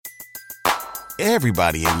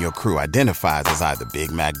Everybody in your crew identifies as either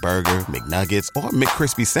Big Mac Burger, McNuggets, or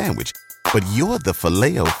McCrispy Sandwich. But you're the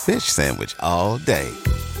Filet-O-Fish Sandwich all day.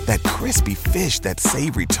 That crispy fish, that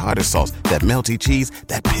savory tartar sauce, that melty cheese,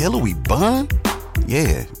 that pillowy bun.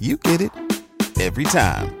 Yeah, you get it. Every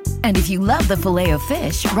time. And if you love the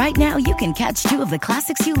Filet-O-Fish, right now you can catch two of the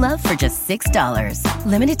classics you love for just $6.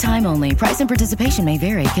 Limited time only. Price and participation may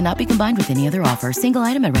vary. Cannot be combined with any other offer. Single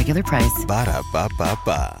item at regular price.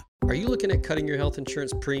 Ba-da-ba-ba-ba. Are you looking at cutting your health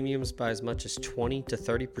insurance premiums by as much as 20 to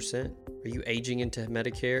 30%? Are you aging into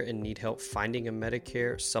Medicare and need help finding a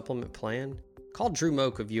Medicare supplement plan? Call Drew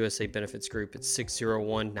Moak of USA Benefits Group at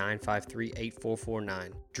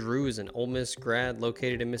 601-953-8449. Drew is an Ole Miss grad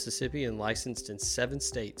located in Mississippi and licensed in 7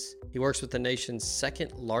 states. He works with the nation's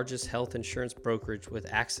second largest health insurance brokerage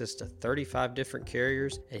with access to 35 different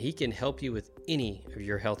carriers, and he can help you with any of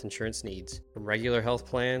your health insurance needs. From regular health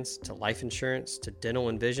plans to life insurance to dental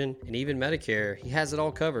and vision and even Medicare, he has it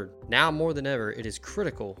all covered. Now more than ever, it is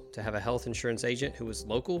critical to have a health insurance agent who is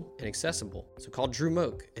local and accessible. So call Drew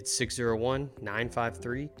Moak at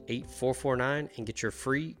 601-953-8449 and get your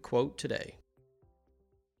free quote today.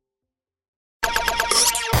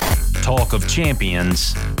 Talk of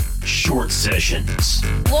Champions, short sessions.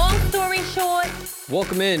 Long story short.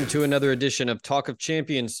 Welcome in to another edition of Talk of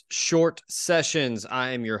Champions Short Sessions. I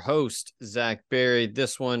am your host, Zach Berry.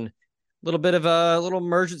 This one, a little bit of a little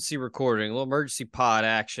emergency recording, a little emergency pod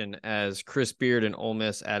action as Chris Beard and Ole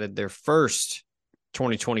Miss added their first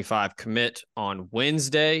 2025 commit on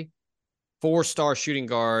Wednesday. 4-star shooting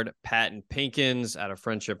guard Patton Pinkins out of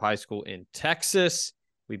Friendship High School in Texas.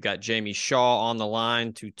 We've got Jamie Shaw on the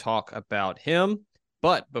line to talk about him.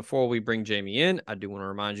 But before we bring Jamie in, I do want to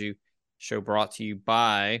remind you, show brought to you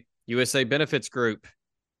by USA Benefits Group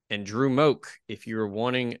and Drew Moak. If you're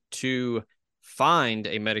wanting to find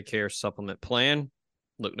a Medicare supplement plan,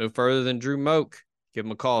 look no further than Drew Moak. Give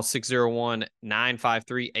him a call,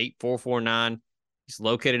 601-953-8449. He's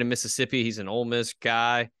located in Mississippi. He's an Ole Miss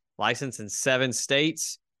guy, licensed in 7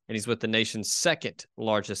 states, and he's with the nation's second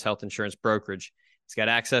largest health insurance brokerage. He's got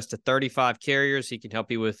access to 35 carriers. He can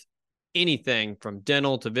help you with anything from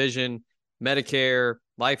dental to vision, Medicare,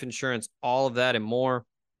 life insurance, all of that and more.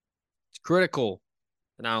 It's critical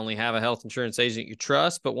to not only have a health insurance agent you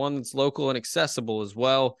trust, but one that's local and accessible as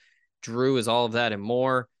well. Drew is all of that and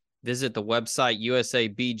more. Visit the website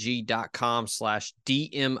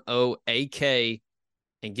usabg.com/DMOAK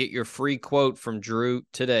and get your free quote from Drew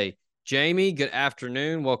today. Jamie, good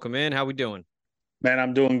afternoon. Welcome in. How we doing? Man,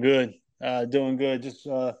 I'm doing good. Just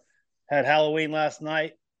had Halloween last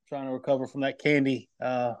night, trying to recover from that the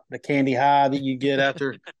candy high that you get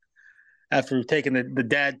after taking the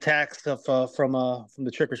dad tax stuff from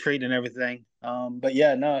the trick or treat and everything. But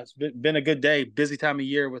yeah, no, it's been a good day. Busy time of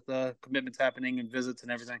year with commitments happening and visits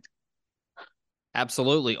and everything.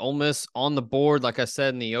 Absolutely. Ole Miss on the board. Like I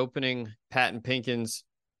said in the opening, Patton Pinkins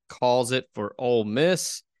calls it for Ole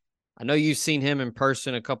Miss. I know you've seen him in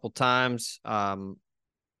person a couple times.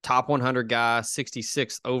 Top 100 guy,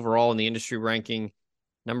 66th overall in the industry ranking,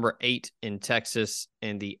 number 8 in Texas,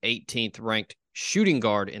 and the 18th ranked shooting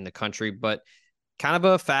guard in the country, but kind of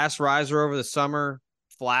a fast riser over the summer,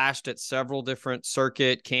 flashed at several different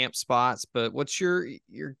circuit camp spots. But what's your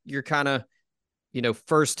kind of,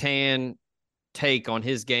 firsthand take on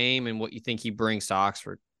his game and what you think he brings to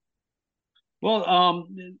Oxford? Well,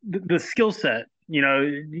 the skill set,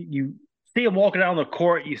 you see him walking down the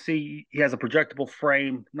court, you see he has a projectable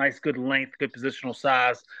frame, nice, good length, good positional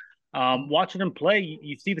size. Watching him play,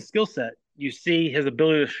 you see the skill set. You see his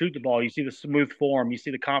ability to shoot the ball. You see the smooth form. You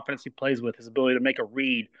see the confidence he plays with, his ability to make a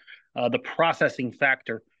read, the processing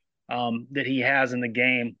factor that he has in the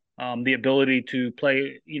game, the ability to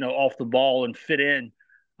play, off the ball and fit in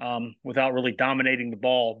without really dominating the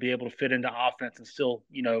ball, be able to fit into offense and still,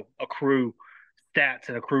 accrue stats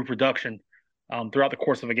and accrue production throughout the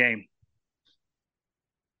course of a game.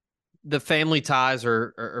 The family ties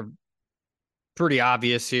are pretty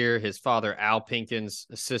obvious here. His father, Al Pinkins,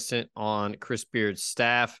 assistant on Chris Beard's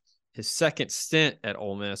staff. His second stint at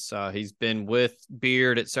Ole Miss, he's been with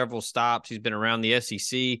Beard at several stops. He's been around the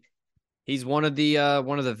SEC. He's one of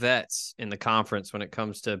the vets in the conference when it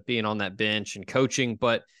comes to being on that bench and coaching.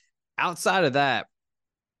 But outside of that,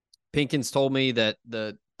 Pinkins told me that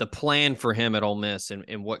the plan for him at Ole Miss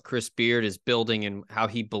and what Chris Beard is building and how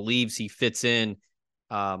he believes he fits in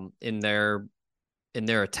their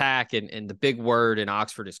attack and the big word in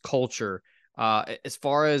Oxford is culture. As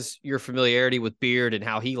far as your familiarity with Beard and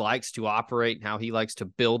how he likes to operate and how he likes to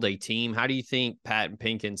build a team, how do you think Patton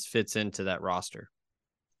Pinkins fits into that roster?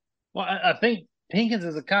 Well, I think Pinkins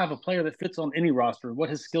is a kind of a player that fits on any roster. What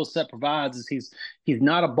his skill set provides is he's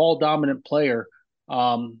not a ball dominant player,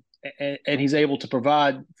 and he's able to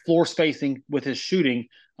provide floor spacing with his shooting,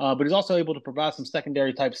 but he's also able to provide some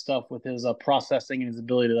secondary type stuff with his processing and his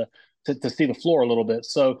ability to see the floor a little bit.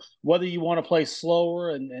 So whether you want to play slower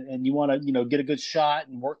and you want to get a good shot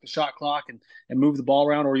and work the shot clock and move the ball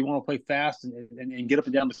around, or you want to play fast and get up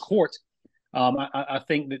and down the court, I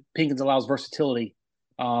think that Pinkins allows versatility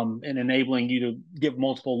in enabling you to give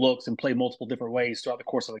multiple looks and play multiple different ways throughout the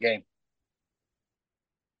course of a game.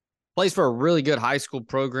 Plays for a really good high school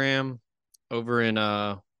program over in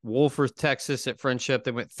Wolford, Texas at Friendship.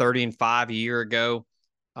 They went 30-5 a year ago.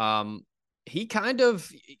 He kind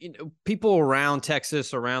of, people around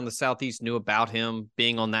Texas, around the Southeast knew about him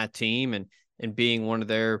being on that team and being one of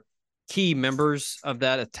their key members of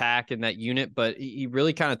that attack and that unit. But he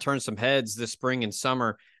really kind of turned some heads this spring and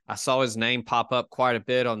summer. I saw his name pop up quite a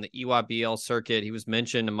bit on the EYBL circuit. He was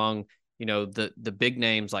mentioned among, the big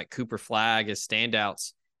names like Cooper Flagg as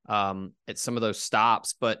standouts at some of those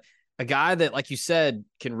stops. But a guy that, like you said,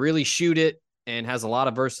 can really shoot it and has a lot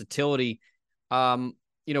of versatility.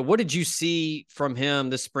 What did you see from him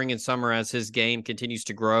this spring and summer as his game continues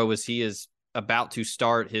to grow, as he is about to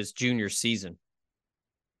start his junior season?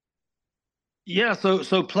 Yeah,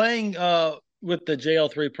 so playing with the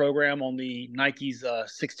JL3 program on the Nike's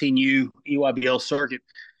 16U EYBL circuit,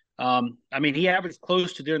 he averaged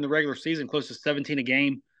close to, during the regular season, close to 17 a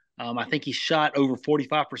game. I think he shot over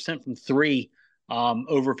 45% from three,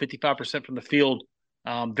 over 55% from the field.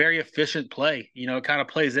 Very efficient play. It kind of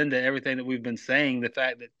plays into everything that we've been saying. The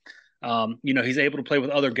fact that, he's able to play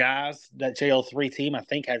with other guys. That JL3 team, I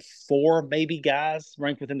think, had 4 maybe guys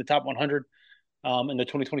ranked within the top 100 in the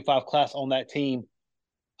 2025 class on that team.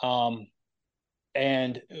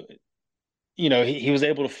 He was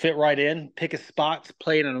able to fit right in, pick his spots,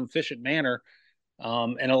 play in an efficient manner,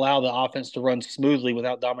 and allow the offense to run smoothly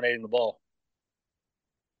without dominating the ball.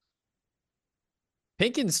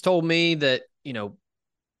 Pinkins told me that,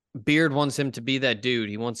 Beard wants him to be that dude.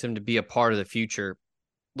 He wants him to be a part of the future.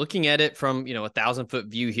 Looking at it from, 1,000-foot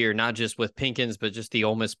view here, not just with Pinkins, but just the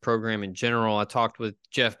Ole Miss program in general. I talked with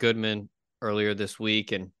Jeff Goodman earlier this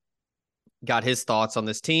week and got his thoughts on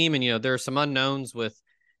this team. And, there are some unknowns with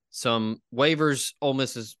some waivers Ole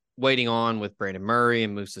Miss is waiting on with Brandon Murray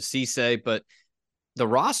and Musa Cisse, but the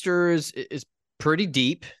roster is pretty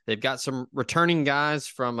deep. They've got some returning guys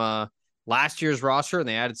from last year's roster, and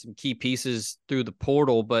they added some key pieces through the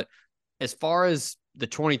portal. But as far as the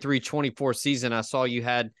 23-24 season, I saw you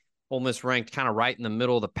had Ole Miss ranked kind of right in the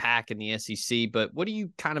middle of the pack in the SEC. But what do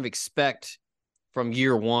you kind of expect from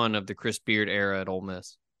year one of the Chris Beard era at Ole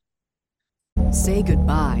Miss? Say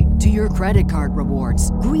goodbye to your credit card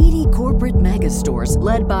rewards. Greedy corporate mega stores,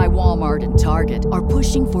 led by Walmart and Target, are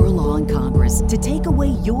pushing for a law in Congress to take away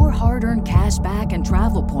your hard-earned cash back and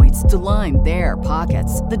travel points to line their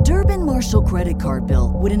pockets. The Durbin-Marshall credit card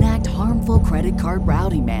bill would enact harmful credit card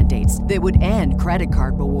routing mandates that would end credit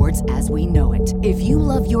card rewards as we know it. If you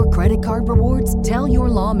love your credit card rewards, tell your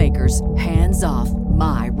lawmakers, hands off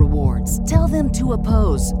my rewards. Tell them to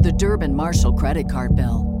oppose the Durbin-Marshall credit card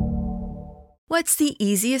bill. What's the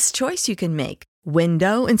easiest choice you can make?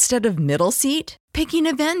 Window instead of middle seat? Picking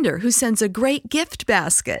a vendor who sends a great gift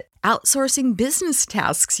basket? Outsourcing business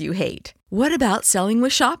tasks you hate? What about selling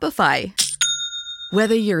with Shopify?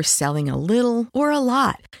 Whether you're selling a little or a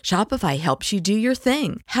lot, Shopify helps you do your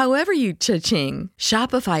thing, however you cha-ching.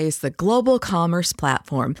 Shopify is the global commerce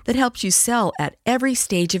platform that helps you sell at every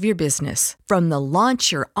stage of your business. From the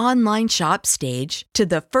launch your online shop stage to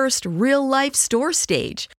the first real-life store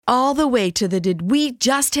stage, all the way to the did we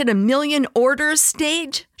just hit 1 million orders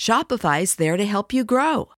stage. Shopify's there to help you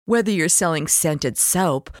grow. Whether you're selling scented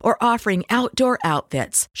soap or offering outdoor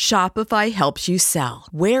outfits, Shopify helps you sell.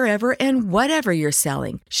 Wherever and whatever you're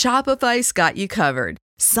selling, Shopify's got you covered.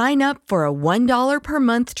 Sign up for a $1 per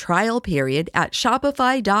month trial period at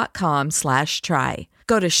shopify.com/try.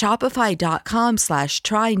 Go to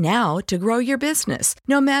shopify.com/try now to grow your business,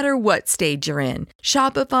 no matter what stage you're in.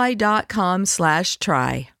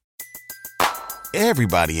 Shopify.com/try.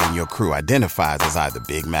 Everybody in your crew identifies as either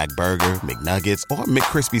Big Mac Burger, McNuggets, or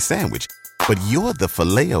McCrispy Sandwich. But you're the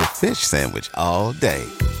Filet-O-Fish Sandwich all day.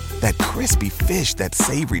 That crispy fish, that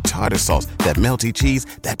savory tartar sauce, that melty cheese,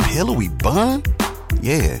 that pillowy bun.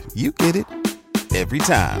 Yeah, you get it. Every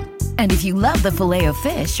time. And if you love the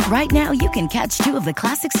Filet-O-Fish, right now you can catch 2 of the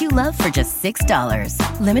classics you love for just $6.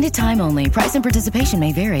 Limited time only. Price and participation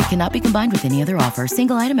may vary. Cannot be combined with any other offer.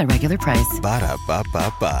 Single item at regular price.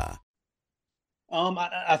 Ba-da-ba-ba-ba.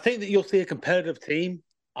 I think that you'll see a competitive team,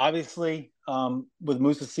 obviously, with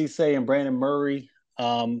Musa Cisse and Brandon Murray.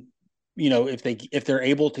 if they're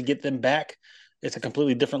able to get them back, it's a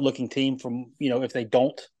completely different looking team from, if they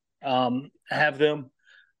don't have them.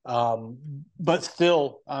 But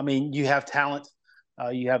still, I mean, you have talent.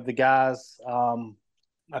 You have the guys.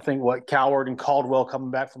 I think Coward and Caldwell coming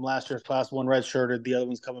back from last year's class, one redshirted, the other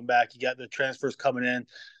one's coming back. You got the transfers coming in,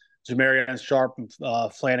 Jamarian Sharp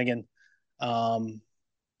and Flanagan.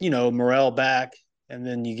 Morrell back, and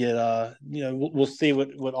then you get we'll see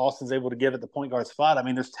what Austin's able to give at the point guard spot. I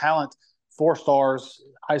mean, there's talent, 4-stars,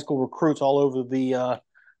 high school recruits all over the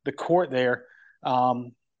court there.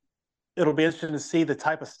 It'll be interesting to see the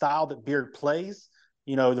type of style that Beard plays.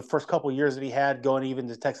 The first couple of years that he had going even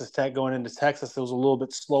to Texas Tech, going into Texas, it was a little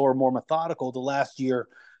bit slower, more methodical. The last year,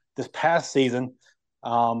 this past season, he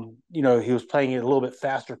was playing at a little bit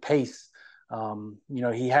faster pace.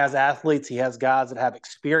 He has athletes. He has guys that have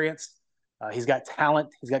experience. He's got talent.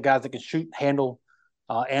 He's got guys that can shoot, handle,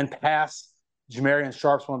 and pass. Jamarian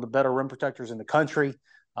Sharp's one of the better rim protectors in the country.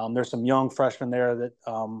 There's some young freshmen there that,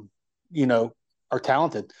 are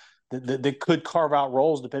talented, that could carve out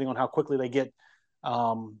roles depending on how quickly they get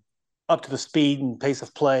up to the speed and pace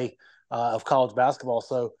of play of college basketball.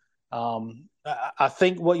 So I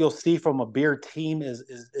think what you'll see from a Beard team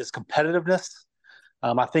is competitiveness.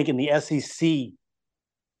 I think in the SEC,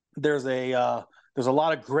 there's a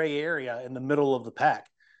lot of gray area in the middle of the pack.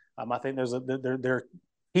 I think there are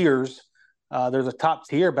tiers. There's a top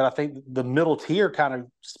tier, but I think the middle tier kind of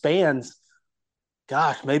spans,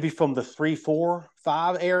 maybe from the 3, 4,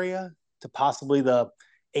 5 area to possibly the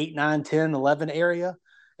 8, 9, 10, 11 area.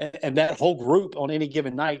 And that whole group on any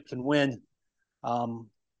given night can win, or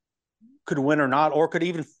not, or could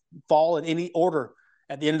even fall in any order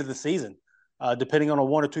at the end of the season. Depending on a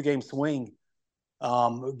 1 or 2 game swing,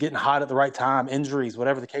 getting hot at the right time, injuries,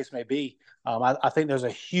 whatever the case may be. I think there's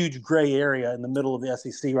a huge gray area in the middle of the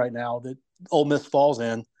SEC right now that Ole Miss falls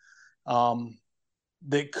in,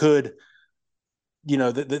 that could,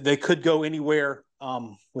 they could go anywhere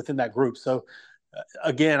within that group. So,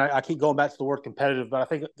 again, I keep going back to the word competitive, but I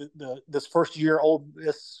think this first year Ole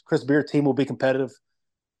Miss Chris Beard team will be competitive.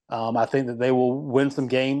 I think that they will win some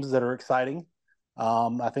games that are exciting.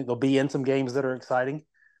 I think they'll be in some games that are exciting.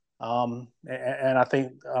 And I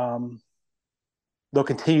think they'll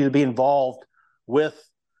continue to be involved with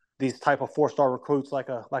these type of 4-star recruits like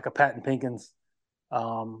a Patton Pinkins,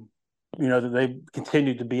 that they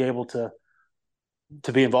continue to be able to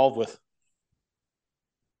be involved with.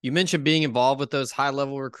 You mentioned being involved with those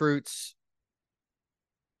high-level recruits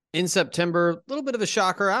in September. A little bit of a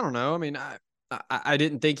shocker. I don't know. I mean, I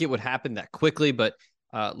didn't think it would happen that quickly, but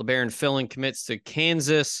LeBaron Filling commits to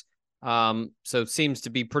Kansas. So it seems to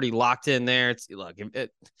be pretty locked in there.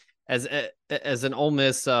 As an Ole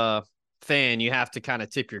Miss fan, you have to kind of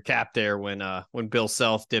tip your cap there when Bill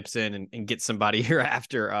Self dips in and gets somebody here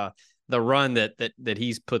after the run that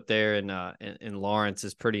he's put there in Lawrence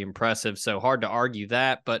is pretty impressive. So hard to argue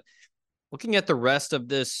that. But looking at the rest of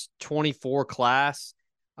this 24 class,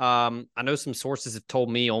 I know some sources have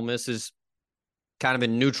told me Ole Miss is kind of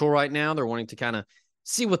in neutral right now. They're wanting to kind of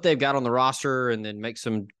see what they've got on the roster and then make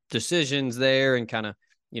some decisions there and kind of,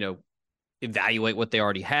 evaluate what they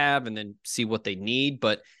already have and then see what they need.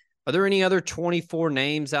 But are there any other 24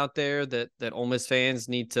 names out there that Ole Miss fans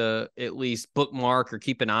need to at least bookmark or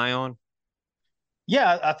keep an eye on?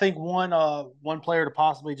 Yeah, I think one player to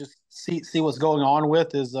possibly just see what's going on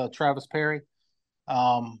with is Travis Perry,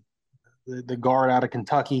 the guard out of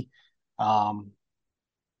Kentucky.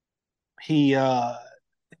 He's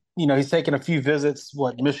taken a few visits,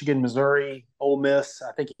 Michigan, Missouri, Ole Miss.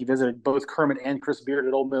 I think he visited both Kermit and Chris Beard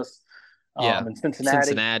at Ole Miss. In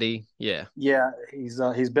Cincinnati. Yeah.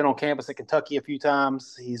 He's been on campus at Kentucky a few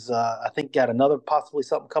times. He's I think got another possibly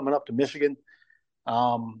something coming up to Michigan.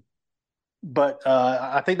 But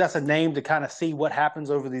I think that's a name to kind of see what happens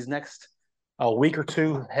over these next week or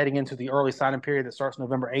two, heading into the early signing period that starts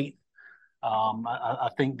November 8th. I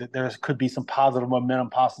think that there could be some positive momentum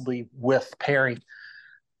possibly with Perry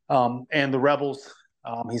and the Rebels.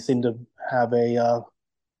 He seemed to have a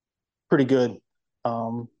pretty good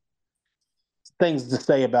things to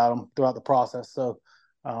say about him throughout the process. So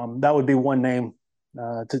that would be one name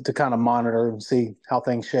to kind of monitor and see how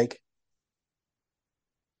things shake.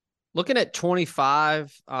 Looking at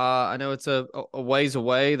 25, I know it's a ways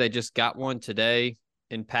away. They just got one today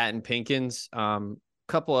in Patton Pinkins.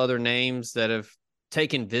 Couple other names that have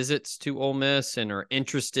taken visits to Ole Miss and are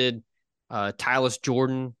interested. Tyus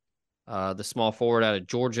Jordan, the small forward out of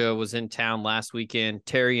Georgia, was in town last weekend.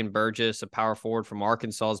 Terry and Burgess, a power forward from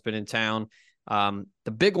Arkansas, has been in town.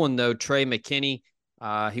 The big one, though, Trey McKinney,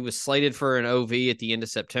 he was slated for an OV at the end of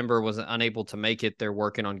September, was unable to make it. They're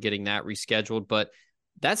working on getting that rescheduled. But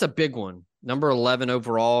That's a big one. Number 11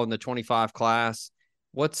 overall in the 25 class.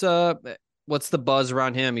 What's the buzz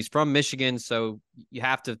around him? He's from Michigan, so you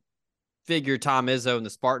have to figure Tom Izzo and the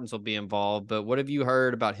Spartans will be involved. But what have you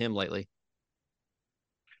heard about him lately?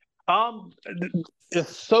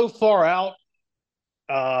 It's so far out,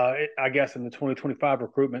 I guess, in the 2025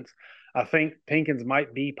 recruitments. I think Pinkins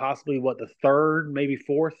might be possibly the third, maybe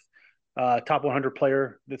fourth top 100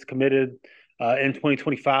 player that's committed in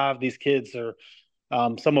 2025. These kids are,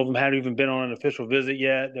 some of them haven't even been on an official visit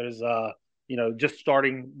yet. There's, just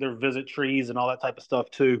starting their visit trees and all that type of stuff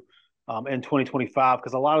too in 2025,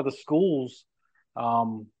 because a lot of the schools,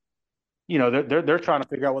 they're trying to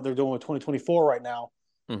figure out what they're doing with 2024 right now.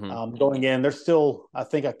 Going in, there's still, I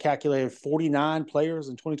think I calculated 49 players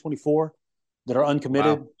in 2024 that are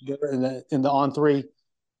uncommitted. Wow. in the On3,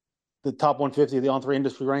 the top 150 of the On3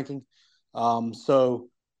 industry ranking. So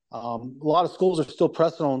a lot of schools are still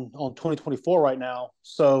pressing on 2024 right now.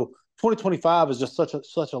 So 2025 is just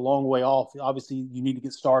such a long way off. Obviously, you need to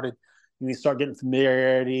get started. You need to start getting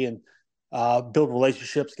familiarity and build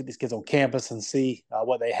relationships, get these kids on campus and see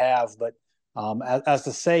what they have. But as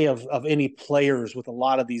to say of any players, with a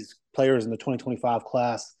lot of these players in the 2025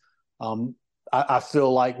 class, I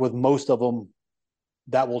feel like with most of them,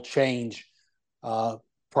 that will change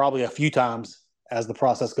probably a few times as the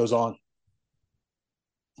process goes on.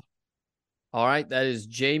 All right, that is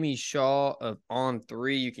Jamie Shaw of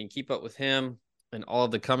On3. You can keep up with him and all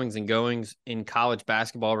of the comings and goings in college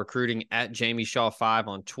basketball recruiting at Jamie Shaw 5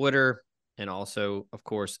 on Twitter, and also, of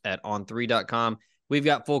course, at on3.com. We've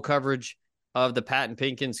got full coverage of the Patton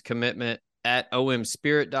Pinkins commitment at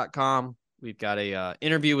omspirit.com. We've got a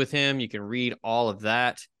interview with him. You can read all of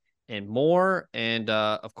that and more. And,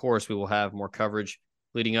 of course, we will have more coverage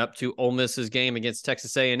leading up to Ole Miss's game against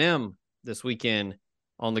Texas A&M this weekend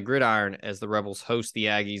on the gridiron as the Rebels host the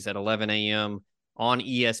Aggies at 11 a.m. on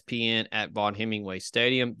ESPN at Vaught Hemingway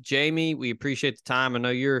Stadium. Jamie, we appreciate the time. I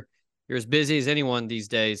know you're as busy as anyone these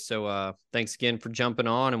days. So thanks again for jumping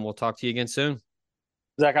on, and we'll talk to you again soon.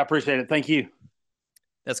 Zach, I appreciate it. Thank you.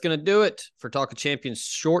 That's going to do it for Talk of Champions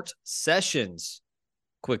Short Sessions.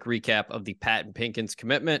 Quick recap of the Patton Pinkins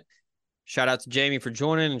commitment. Shout out to Jamie for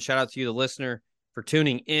joining, and shout out to you, the listener, for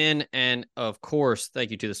tuning in. And, of course,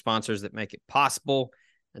 thank you to the sponsors that make it possible.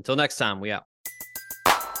 Until next time, we out.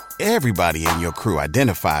 Everybody in your crew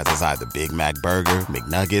identifies as either Big Mac Burger,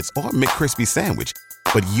 McNuggets, or McCrispy Sandwich.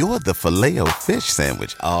 But you're the Filet-O-Fish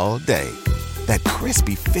Sandwich all day. That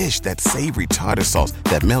crispy fish, that savory tartar sauce,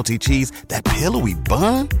 that melty cheese, that pillowy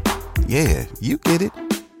bun. Yeah, you get it.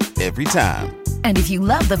 Every time. And if you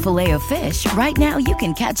love the Filet-O-Fish, right now you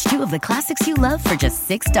can catch two of the classics you love for just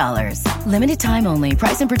 $6. Limited time only.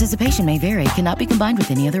 Price and participation may vary. Cannot be combined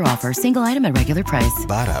with any other offer. Single item at regular price.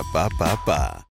 Ba-da-ba-ba-ba.